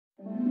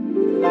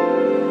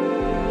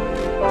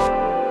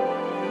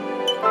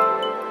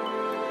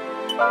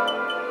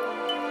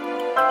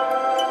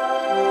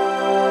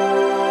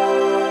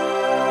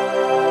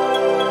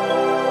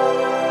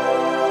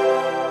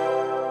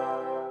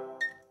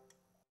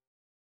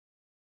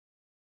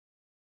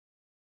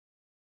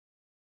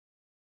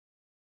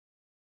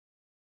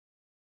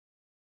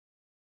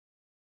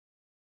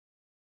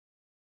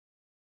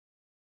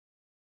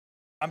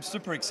I'm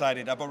super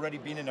excited. I've already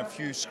been in a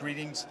few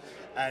screenings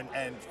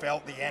and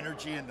felt the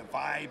energy and the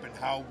vibe and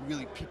how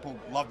really people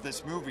love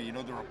this movie. You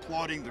know, they're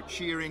applauding, they're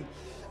cheering,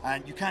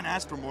 and you can't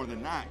ask for more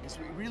than that, because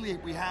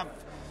we have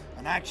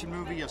an action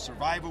movie, a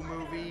survival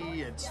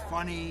movie. It's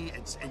funny,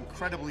 it's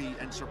incredibly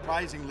and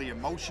surprisingly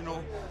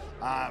emotional,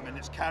 and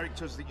it's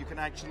characters that you can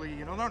actually,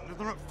 you know,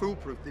 they're not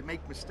foolproof, they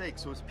make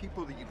mistakes, so it's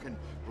people that you can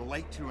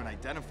relate to and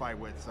identify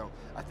with. So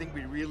I think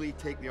we really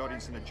take the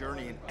audience on a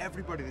journey, and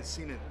everybody that's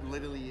seen it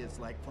literally is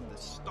like, from the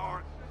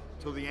start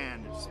till the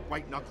end, it's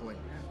white knuckling.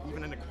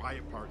 Even in the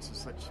quiet parts,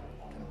 there's such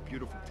kind of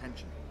beautiful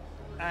tension.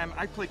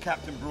 I play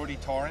Captain Brodie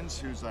Torrance,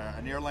 who's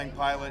an airline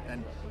pilot,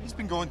 and he's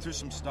been going through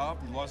some stuff.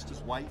 He lost his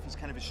wife, he's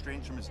kind of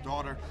estranged from his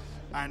daughter,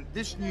 and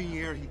this New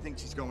Year he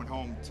thinks he's going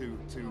home to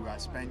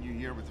spend New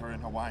Year with her in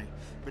Hawaii.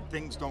 But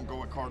things don't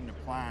go according to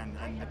plan,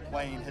 and the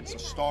plane hits a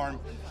storm,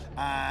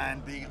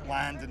 and they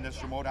land in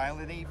this remote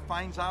island, and he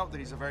finds out that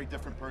he's a very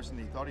different person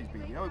than he thought he'd be.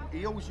 You know,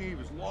 he always knew he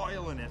was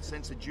loyal and a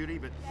sense of duty,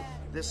 but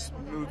this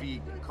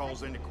movie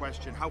calls into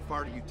question, how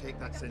far do you take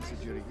that sense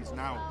of duty? He's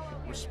now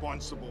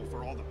responsible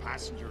for all the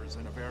passengers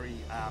in a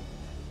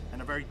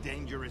very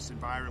dangerous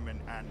environment,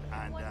 and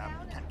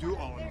he can't do it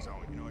all on his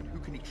own. You know, and who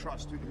can he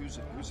trust?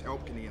 Whose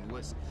help can he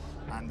enlist?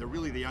 And they're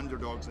really the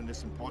underdogs in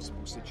this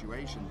impossible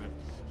situation. But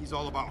he's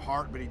all about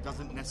heart, but he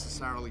doesn't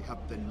necessarily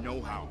have the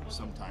know-how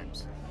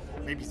sometimes.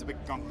 Maybe he's a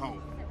bit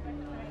gung-ho.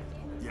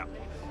 Yeah,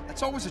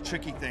 it's always a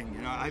tricky thing.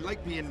 You know, I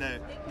like being the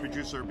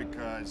producer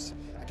because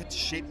I get to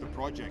shape the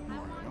project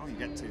more. You know, you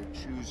get to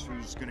choose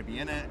who's going to be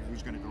in it,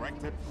 who's going to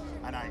direct it,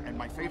 and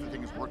my favorite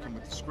thing is working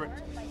with the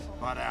script.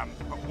 But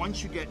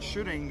once you get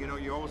shooting, you know,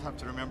 you always have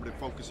to remember to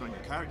focus on your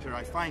character.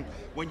 I find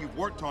when you've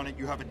worked on it,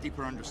 you have a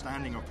deeper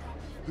understanding of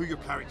who your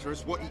character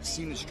is, what each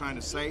scene is trying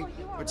to say,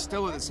 but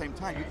still at the same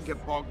time you can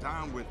get bogged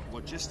down with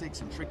logistics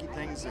and tricky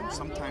things, and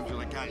sometimes you're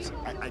like, guys,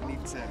 I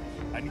need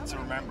to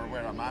remember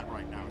where I'm at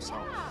right now. So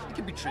it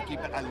can be tricky,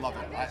 but I love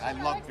it. I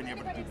love being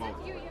able to do both.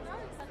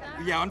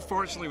 Yeah,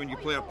 unfortunately when you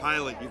play a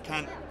pilot you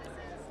can't,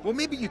 well,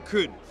 maybe you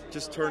could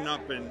just turn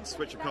up and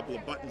switch a couple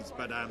of buttons,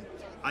 but I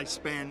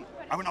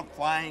went up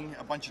flying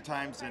a bunch of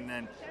times and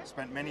then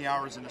spent many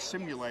hours in a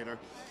simulator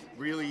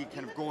really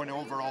kind of going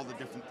over all the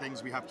different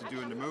things we have to do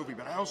in the movie.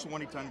 But I also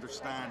wanted to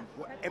understand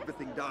what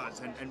everything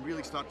does and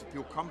really start to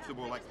feel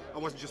comfortable. Like I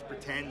wasn't just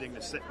pretending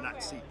to sit in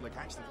that seat, like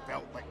I actually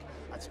felt like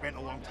I'd spent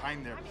a long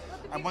time there.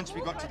 And once we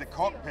got to the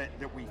cockpit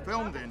that we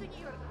filmed in,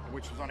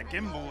 which was on a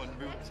gimbal,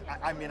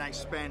 and I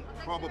spent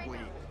probably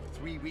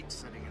 3 weeks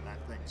sitting in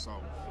that thing. So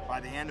by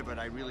the end of it,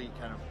 I really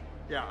kind of,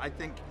 yeah, I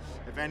think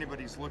if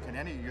anybody's looking,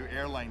 any of you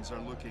airlines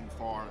are looking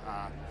for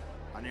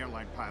an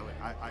airline pilot,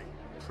 I'm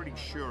pretty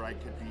sure I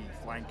could be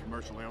flying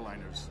commercial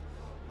airliners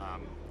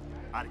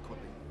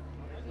adequately.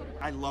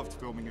 I loved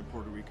filming in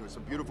Puerto Rico. It's a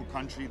beautiful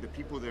country. The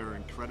people there are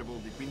incredible.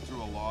 They've been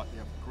through a lot. They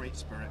have a great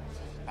spirit.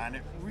 And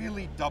it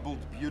really doubled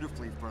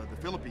beautifully for the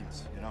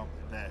Philippines. You know,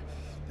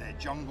 the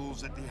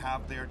jungles that they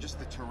have there, just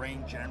the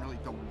terrain generally,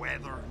 the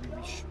weather. I mean,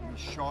 we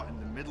shot in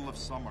the middle of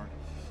summer,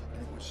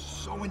 and it was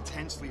so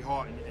intensely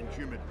hot and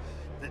humid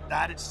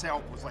that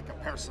itself was like a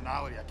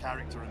personality, a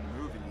character in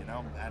the movie, you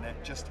know, and it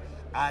just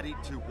added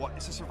to what,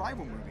 it's a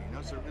survival movie, you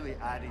know, so it really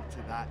added to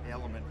that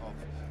element of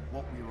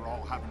what we were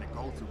all having to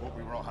go through, what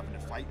we were all having to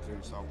fight through.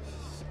 So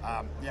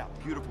yeah,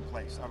 beautiful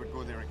place. I would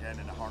go there again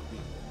in a heartbeat.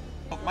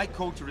 Mike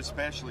Coulter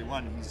especially,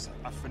 he's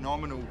a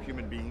phenomenal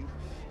human being,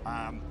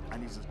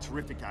 and he's a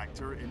terrific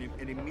actor,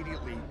 and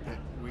immediately that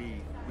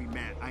we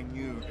met, I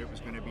knew it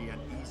was going to be an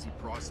easy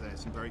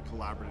process and very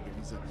collaborative.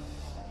 He's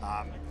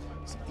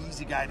an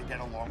easy guy to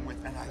get along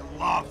with, and I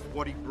love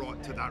what he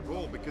brought to that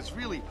role, because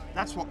really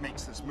that's what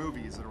makes this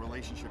movie, is a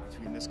relationship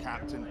between this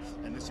captain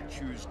and this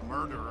accused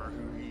murderer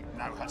who he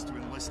now has to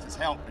enlist his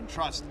help and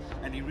trust,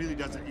 and he really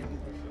doesn't even,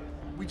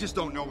 we just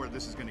don't know where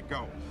this is going to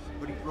go.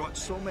 But he brought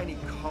so many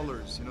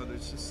colors, you know,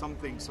 there's just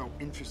something so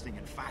interesting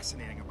and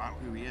fascinating about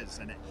who he is,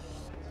 and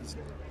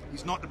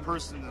he's not the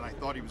person that I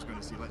thought he was going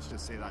to see, let's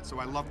just say that. So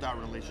I loved our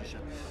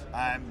relationship.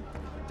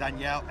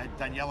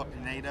 Daniela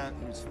Pineda,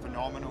 who's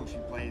phenomenal, she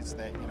plays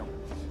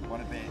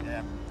one of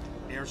the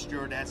air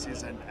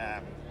stewardesses,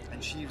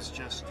 and she was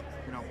just,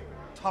 you know,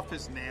 tough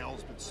as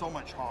nails, but so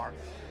much heart.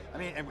 I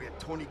mean, and we had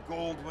Tony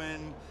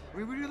Goldwyn.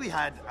 We really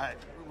had,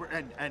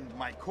 and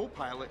my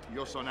co-pilot,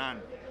 Yosonan,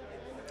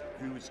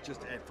 who was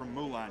just from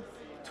Mulan,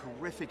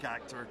 terrific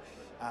actor,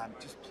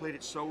 just played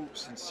it so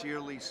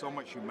sincerely, so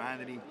much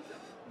humanity.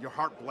 Your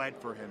heart bled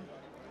for him.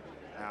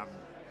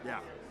 Yeah.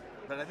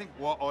 But I think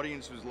what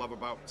audiences love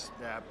about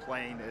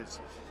playing is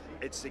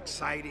it's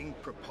exciting,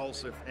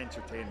 propulsive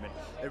entertainment.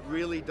 It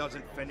really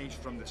doesn't finish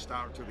from the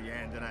start to the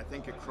end, and I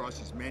think it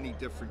crosses many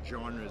different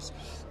genres,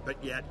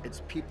 but yet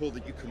it's people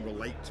that you can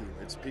relate to.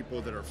 It's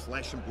people that are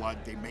flesh and blood.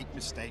 They make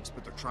mistakes,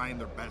 but they're trying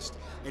their best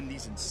in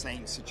these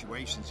insane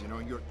situations. You know,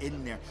 you're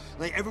in there.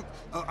 Like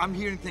I'm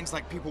hearing things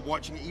like people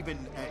watching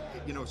even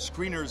you know,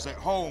 screeners at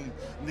home,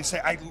 and they say,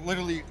 I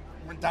literally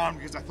went down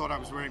because I thought I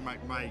was wearing my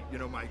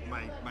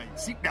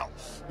seatbelt.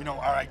 You know,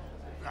 or I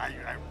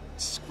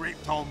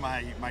scraped all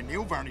my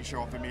nail varnish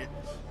off of me.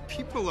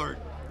 People are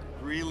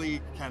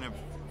really kind of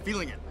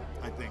feeling it,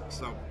 I think.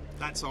 So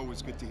that's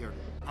always good to hear.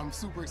 I'm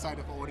super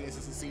excited for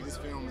audiences to see this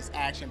film. It's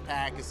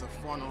action-packed. It's a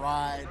fun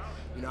ride.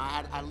 You know,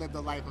 I lived a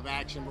life of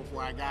action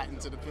before I got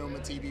into the film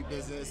and TV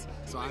business,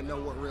 so I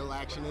know what real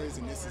action is,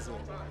 and this is it.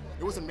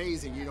 It was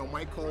amazing. You know,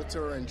 Mike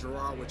Coulter and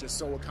Gerard were just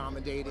so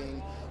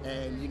accommodating,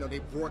 and, you know, they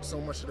brought so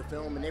much to the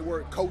film, and they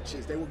were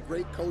coaches. They were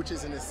great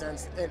coaches in the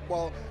sense, and,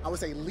 well, I would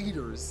say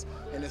leaders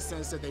in the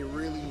sense that they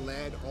really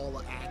led all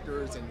the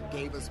actors and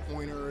gave us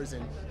pointers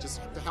and just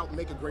to help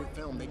make a great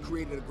film. They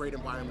created a great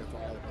environment for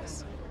all of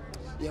us.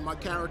 Yeah, my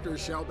character is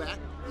Shellback.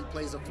 He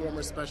plays a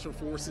former Special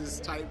Forces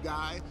type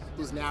guy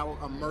who's now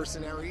a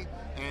mercenary,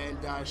 and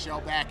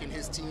Shellback and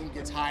his team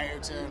gets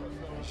hired to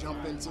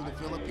jump into the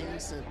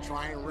Philippines to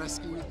try and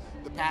rescue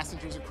the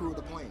passengers and crew of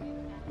the plane.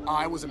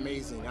 It was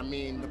amazing. I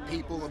mean, the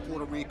people of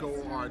Puerto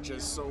Rico are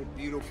just so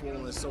beautiful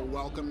and so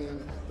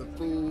welcoming. The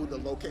food,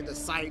 the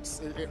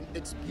sights,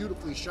 it's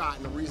beautifully shot,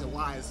 and the reason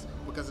why is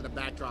because of the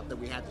backdrop that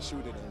we had to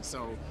shoot it in.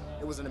 So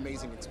it was an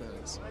amazing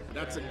experience.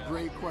 That's a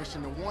great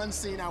question. The one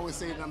scene I would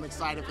say that I'm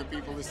excited for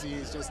people to see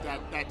is just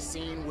that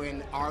scene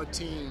when our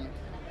team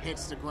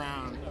hits the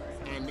ground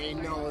and they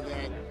know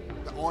that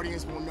the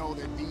audience will know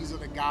that these are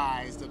the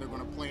guys that are going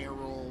to play a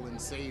role in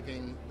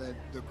saving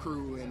the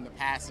crew and the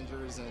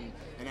passengers and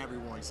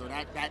everyone. So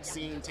that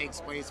scene takes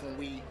place when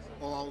we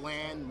all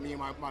land. Me and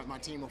my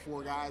team of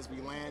 4 guys,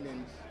 we land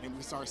and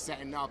we start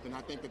setting up, and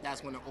I think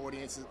that's when the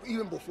audience is,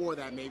 even before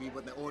that maybe,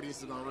 but the audience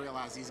is going to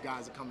realize these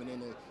guys are coming in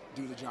to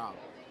do the job.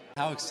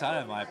 How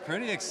excited am I?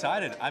 Pretty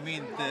excited. I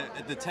mean,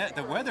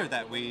 the weather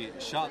that we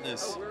shot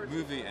this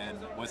movie in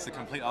was the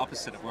complete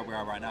opposite of where we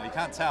are right now. You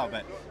can't tell,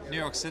 but New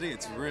York City,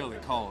 it's really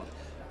cold.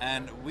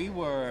 And we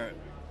were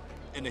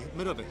in the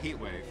middle of a heat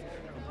wave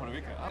in Puerto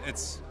Rico.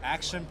 It's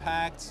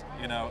action-packed,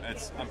 you know,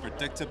 it's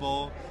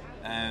unpredictable,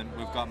 and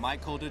we've got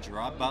Mike Coulter,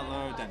 Gerard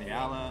Butler,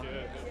 Daniela.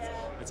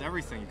 It's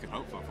everything you could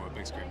hope for a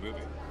big screen movie.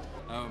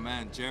 Oh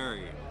man,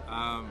 Jerry.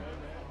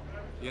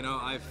 You know,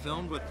 I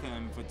filmed with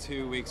him for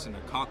 2 weeks in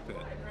the cockpit,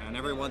 and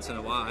every once in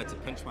a while I had to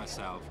pinch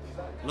myself.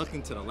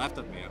 Looking to the left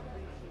of me,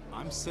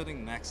 I'm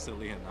sitting next to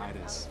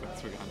Leonidas from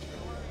 300.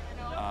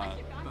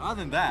 But other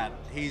than that,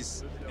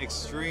 he's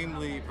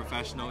extremely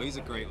professional. He's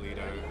a great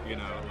leader, you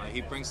know, like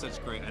he brings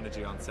such great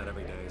energy on set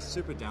every day. He's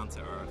super down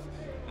to earth,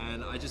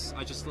 and I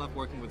just love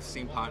working with a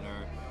scene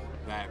partner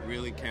that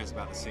really cares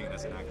about the scene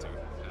as an actor,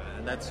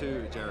 and that's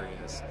who Jerry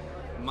is.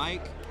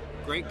 Mike,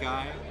 great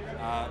guy.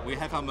 We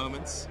have our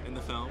moments in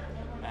the film,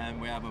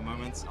 and we have our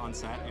moments on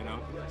set, you know.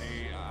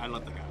 I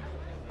love the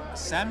guy.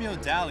 Samuel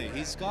Dali,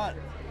 he's got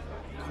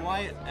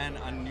quite an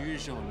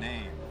unusual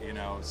name, you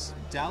know.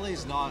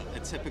 Dali's not a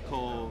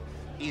typical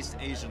East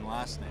Asian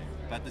last name,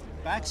 but the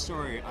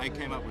backstory I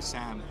came up with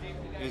Sam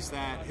is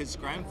that his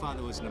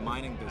grandfather was in the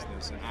mining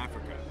business in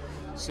Africa.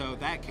 So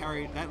that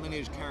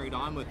lineage carried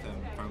on with him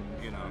from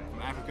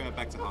Africa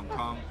back to Hong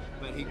Kong,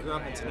 but he grew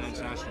up into an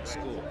international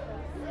school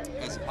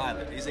as a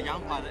pilot. He's a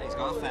young pilot, he's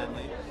got a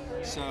family,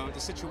 so the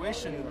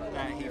situation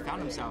that he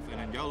found himself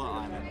in Yola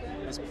Island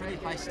is pretty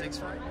high stakes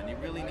for him, and he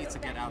really needs to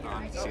get out of the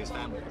island to see his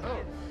family.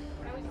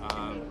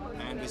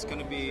 And there's going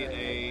to be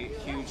a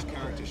huge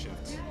character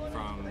shift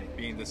from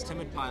being this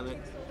timid pilot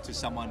to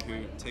someone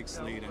who takes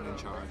the lead and in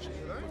charge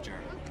with Jerry.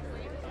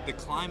 The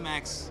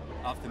climax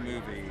of the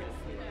movie,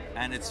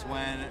 and it's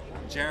when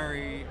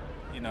Jerry,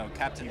 you know,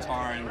 Captain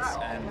Torrance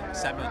and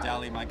Samuel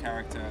Dali, my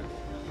character,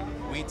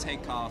 we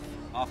take off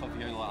of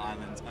Yola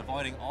Island,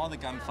 avoiding all the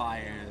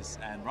gunfires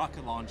and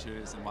rocket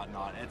launchers and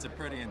whatnot. It's a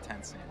pretty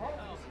intense scene.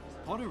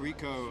 Puerto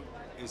Rico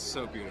is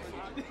so beautiful.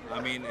 I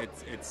mean,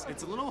 it's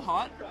a little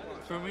hot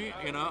for me.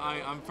 You know,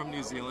 I'm from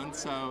New Zealand,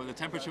 so the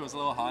temperature was a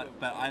little hot,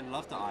 but I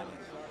love the island.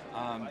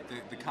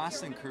 The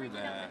cast and crew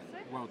there,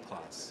 world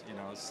class. You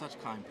know, such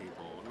kind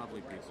people,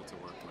 lovely people to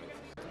work with.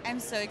 I'm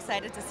so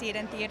excited to see it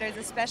in theaters,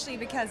 especially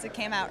because it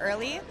came out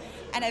early,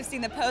 and I've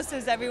seen the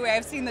posters everywhere,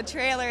 I've seen the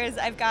trailers,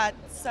 I've got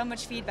so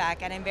much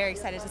feedback, and I'm very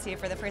excited to see it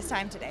for the first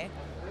time today.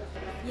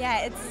 Yeah,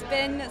 it's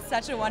been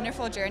such a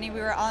wonderful journey.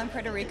 We were all in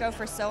Puerto Rico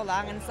for so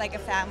long, and it's like a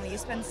family. You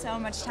spend so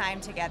much time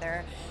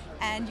together,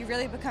 and you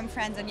really become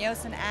friends. And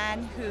Yos and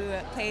Anne, who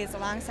plays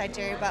alongside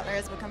Jerry Butler,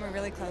 has become a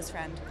really close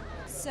friend.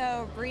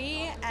 So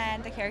Bree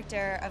and the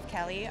character of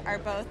Kelly are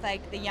both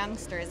like the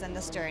youngsters in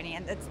this journey,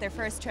 and it's their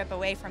first trip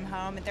away from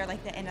home, and they're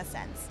like the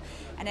innocents.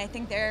 And I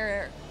think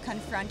they're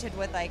confronted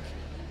with like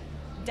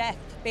death,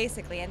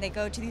 basically, and they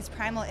go to these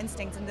primal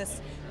instincts and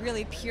this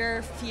really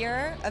pure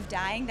fear of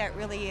dying that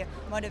really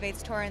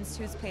motivates Torrance,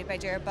 who's played by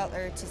Jared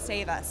Butler, to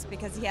save us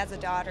because he has a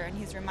daughter and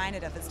he's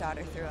reminded of his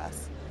daughter through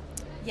us.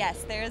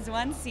 Yes, there is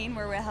one scene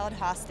where we're held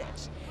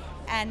hostage,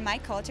 and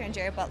Mike Coulter and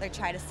Jared Butler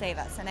try to save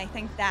us, and I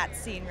think that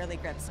scene really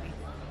grips me.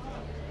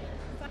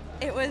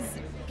 It was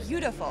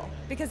beautiful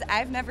because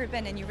I've never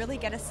been, and you really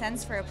get a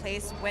sense for a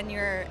place when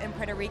you're in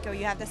Puerto Rico.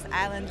 You have this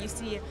island, you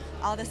see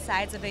all the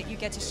sides of it, you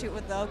get to shoot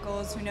with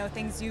locals who know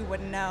things you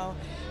wouldn't know,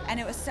 and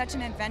it was such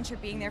an adventure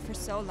being there for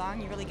so long.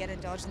 You really get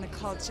indulged in the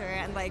culture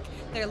and like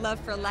their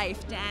love for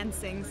life,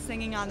 dancing,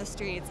 singing on the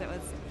streets. It was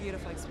a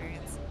beautiful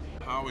experience.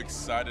 How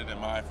excited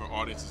am I for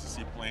audiences to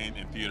see Plane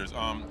in theaters?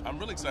 I'm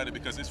really excited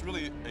because it's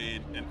really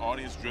an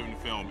audience-driven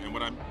film, and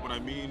what I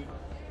mean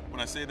when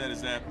I say that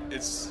is that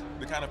it's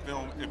the kind of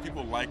film, if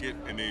people like it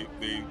and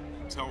they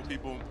tell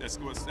people, that's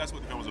what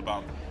the film is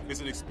about. It's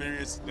an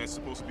experience that's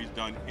supposed to be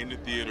done in the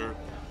theater.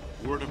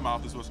 Word of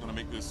mouth is what's going to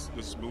make this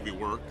movie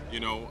work. You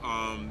know,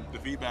 the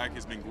feedback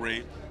has been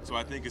great. So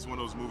I think it's one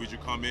of those movies you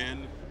come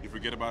in, you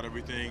forget about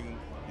everything,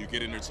 you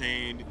get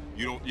entertained.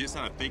 It's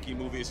not a thinking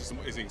movie. It's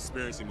an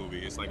experiencing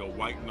movie. It's like a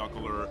white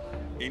knuckler,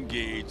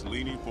 engaged,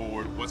 leaning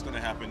forward. What's going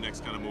to happen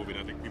next kind of movie?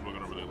 And I think people are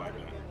going to really like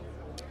that.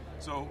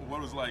 So what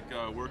it was like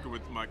working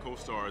with my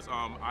co-stars,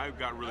 I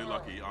got really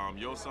lucky.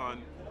 Yosan,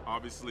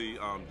 obviously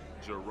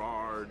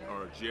Gerard,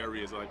 or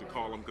Jerry as I like to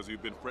call him, because we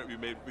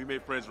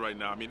made friends right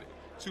now. I mean,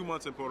 2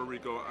 months in Puerto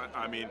Rico,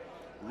 I mean,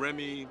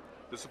 Remy,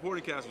 the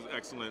supporting cast was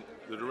excellent.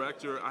 The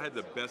director, I had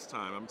the best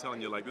time. I'm telling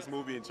you, like, this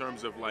movie in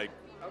terms of like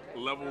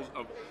levels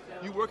of,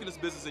 you work in this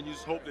business and you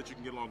just hope that you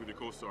can get along with your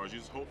co-stars. You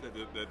just hope that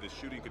the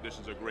shooting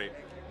conditions are great.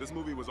 This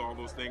movie was all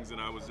those things,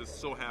 and I was just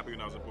so happy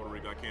when I was in Puerto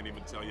Rico. I can't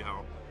even tell you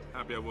how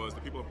happy I was.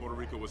 The people of Puerto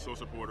Rico were so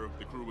supportive,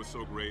 the crew was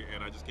so great,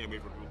 and I just can't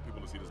wait for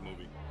people to see this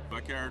movie.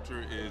 My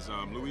character is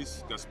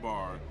Luis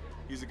Gaspar.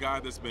 He's a guy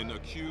that's been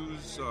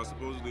accused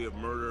supposedly of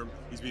murder.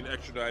 He's being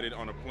extradited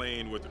on a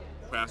plane with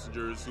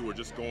passengers who were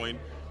just going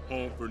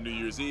home for New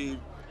Year's Eve.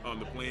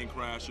 The plane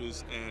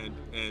crashes, and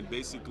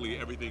basically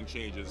everything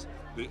changes.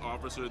 The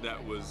officer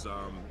that was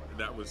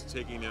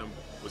taking him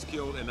was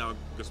killed, and now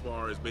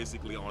Gaspar is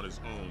basically on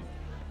his own.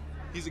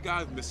 He's a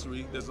guy of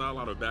mystery. There's not a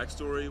lot of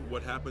backstory.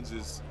 What happens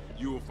is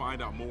you will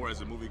find out more as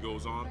the movie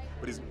goes on,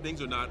 but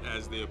things are not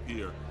as they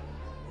appear.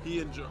 He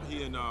and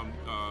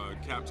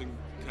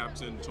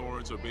Captain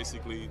Torrance are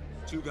basically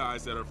two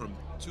guys that are from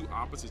two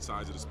opposite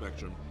sides of the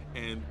spectrum,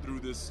 and through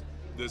this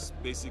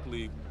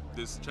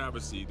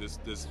travesty,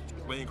 this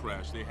plane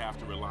crash, they have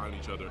to rely on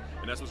each other.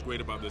 And that's what's great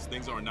about this.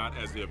 Things are not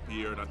as they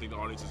appear, and I think the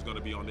audience is going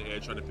to be on the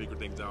edge trying to figure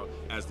things out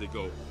as they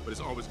go. But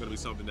it's always going to be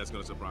something that's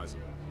going to surprise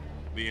them.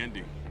 The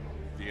ending's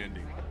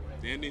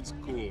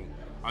cool.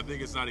 I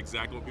think it's not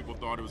exactly what people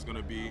thought it was going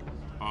to be,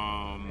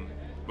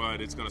 but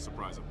it's going to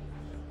surprise them.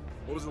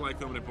 What was it like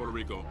filming in Puerto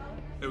Rico?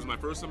 It was my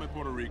first time in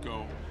Puerto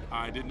Rico.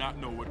 I did not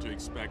know what to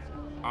expect.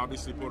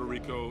 Obviously, Puerto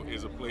Rico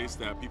is a place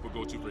that people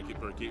go to for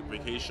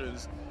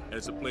vacations, and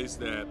it's a place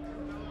that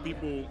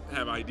people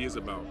have ideas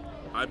about.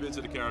 I've been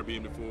to the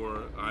Caribbean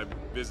before. I've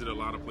visited a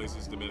lot of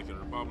places, Dominican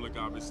Republic,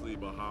 obviously,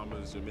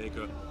 Bahamas,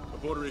 Jamaica.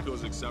 But Puerto Rico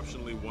is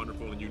exceptionally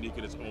wonderful and unique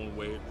in its own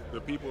way.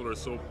 The people are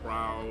so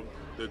proud.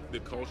 The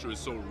culture is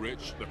so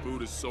rich. The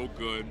food is so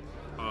good.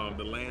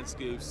 The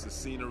landscapes, the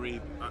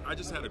scenery. I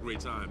just had a great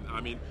time.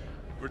 I mean,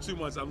 for 2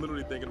 months, I'm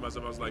literally thinking to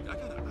myself, I was like,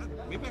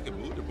 maybe I could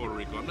move to Puerto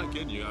Rico. I'm not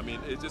kidding you. I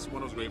mean, it's just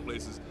one of those great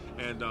places.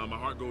 And my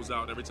heart goes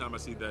out every time I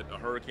see that a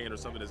hurricane or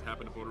something has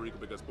happened to Puerto Rico,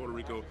 because Puerto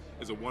Rico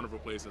is a wonderful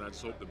place, and I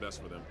just hope the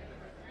best for them.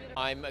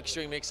 I'm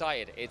extremely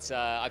excited.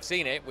 I've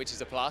seen it, which is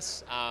a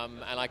plus,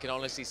 and I can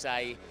honestly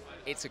say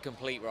it's a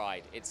complete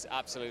ride. It's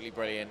absolutely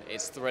brilliant.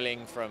 It's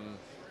thrilling from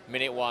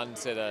minute one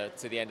to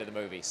the end of the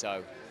movie.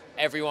 So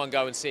everyone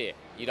go and see it.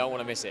 You don't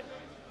want to miss it.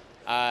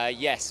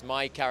 Yes,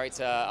 my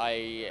character,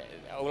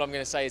 all I'm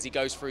going to say is he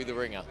goes through the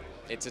ringer.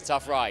 It's a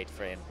tough ride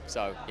for him,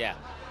 so yeah.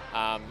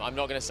 I'm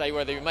not going to say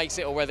whether he makes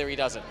it or whether he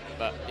doesn't,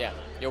 but yeah,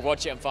 you'll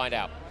watch it and find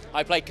out.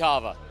 I played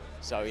Carver,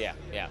 so yeah.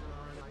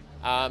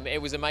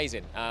 It was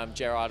amazing.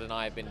 Gerard and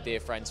I have been dear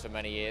friends for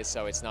many years,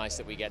 so it's nice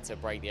that we get to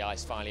break the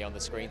ice finally on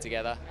the screen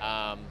together.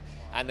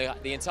 And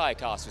the entire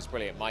cast was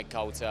brilliant. Mike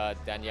Coulter,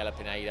 Daniela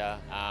Pineda.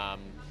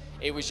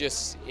 It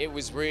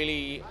was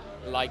really,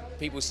 like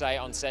people say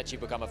on set, you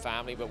become a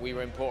family, but we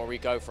were in Puerto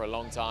Rico for a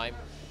long time,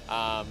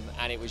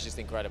 and it was just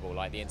incredible.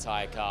 Like the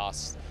entire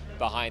cast,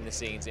 behind the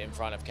scenes, in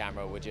front of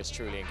camera, were just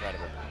truly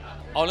incredible.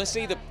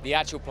 Honestly, the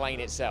actual plane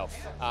itself,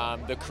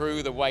 the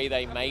crew, the way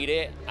they made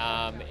it,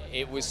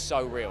 it was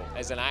so real.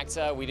 As an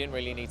actor, we didn't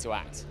really need to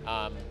act.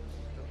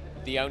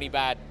 The only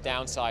bad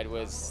downside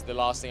was the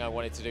last thing I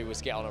wanted to do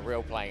was get on a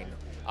real plane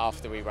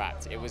after we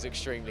wrapped. It was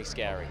extremely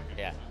scary,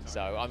 yeah.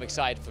 So I'm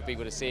excited for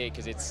people to see it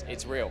because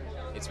it's real.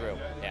 It's real,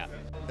 yeah.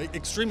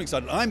 Extremely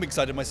excited. I'm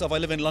excited myself. I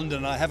live in London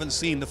and I haven't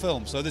seen the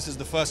film, so this is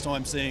the first time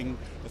I'm seeing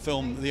the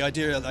film. The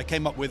idea that I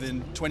came up with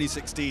in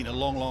 2016, a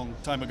long, long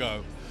time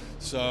ago.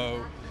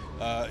 So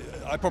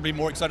I'm probably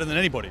more excited than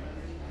anybody.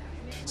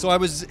 So I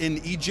was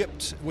in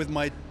Egypt with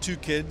my 2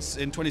 kids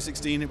in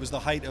 2016. It was the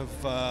height of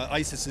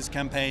ISIS's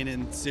campaign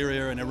in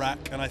Syria and Iraq,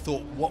 and I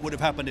thought, what would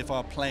have happened if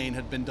our plane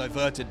had been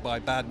diverted by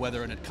bad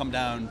weather and had come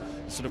down,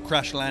 sort of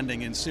crash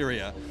landing in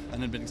Syria,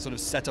 and had been sort of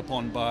set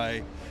upon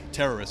by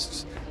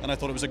terrorists. And I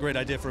thought it was a great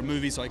idea for a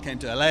movie, so I came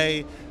to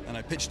LA and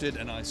I pitched it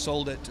and I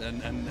sold it,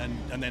 and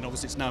then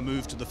obviously it's now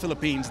moved to the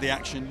Philippines, the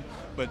action,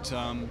 but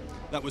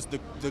that was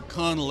the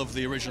kernel of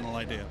the original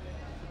idea.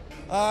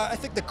 I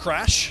think the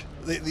crash,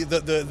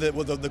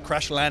 the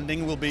crash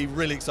landing will be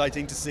really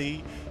exciting to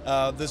see.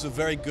 There's a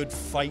very good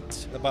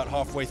fight about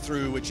halfway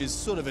through, which is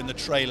sort of in the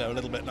trailer a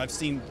little bit, and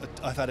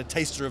I've had a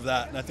taster of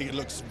that, and I think it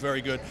looks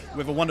very good. We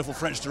have a wonderful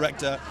French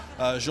director,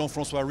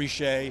 Jean-François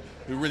Richet,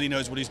 who really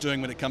knows what he's doing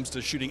when it comes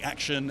to shooting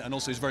action, and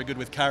also is very good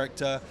with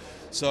character.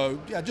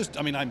 So yeah,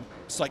 I'm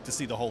psyched to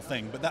see the whole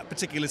thing. But that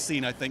particular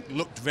scene, I think,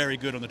 looked very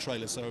good on the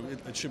trailer, so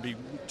it should be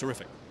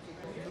terrific.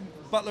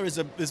 Butler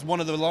is one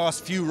of the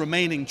last few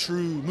remaining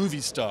true movie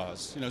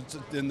stars. You know,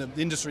 in the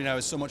industry now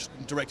is so much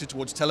directed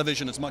towards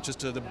television as much as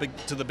to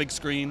the big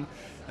screen,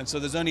 and so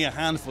there's only a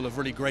handful of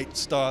really great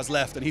stars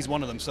left, and he's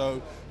one of them.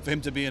 So for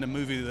him to be in a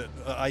movie that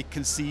I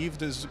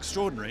conceived is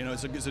extraordinary. You know,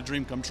 it's a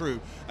dream come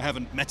true. I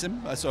haven't met him,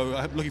 so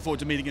I'm looking forward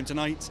to meeting him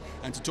tonight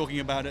and to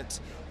talking about it.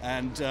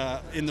 And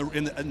in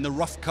the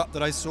rough cut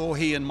that I saw,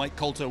 he and Mike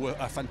Colter were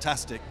a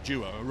fantastic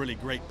duo, a really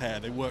great pair.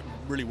 They work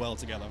really well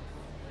together.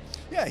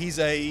 Yeah, he's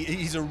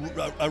a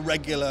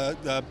regular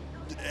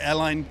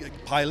airline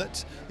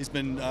pilot. He's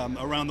been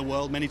around the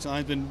world many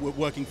times, been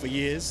working for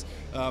years.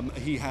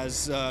 He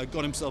has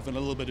got himself in a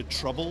little bit of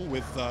trouble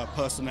with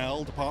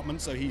personnel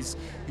department, so he's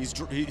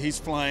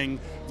flying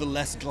the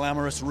less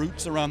glamorous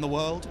routes around the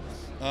world.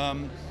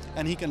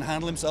 And he can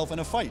handle himself in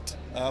a fight.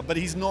 But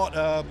he's not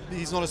a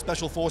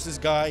special forces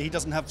guy. He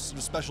doesn't have sort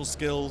of special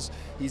skills.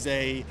 He's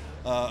a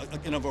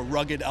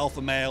rugged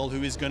alpha male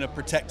who is going to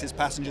protect his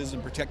passengers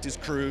and protect his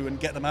crew and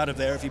get them out of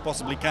there if he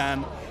possibly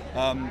can,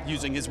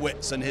 using his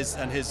wits and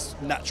his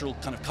natural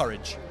kind of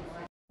courage.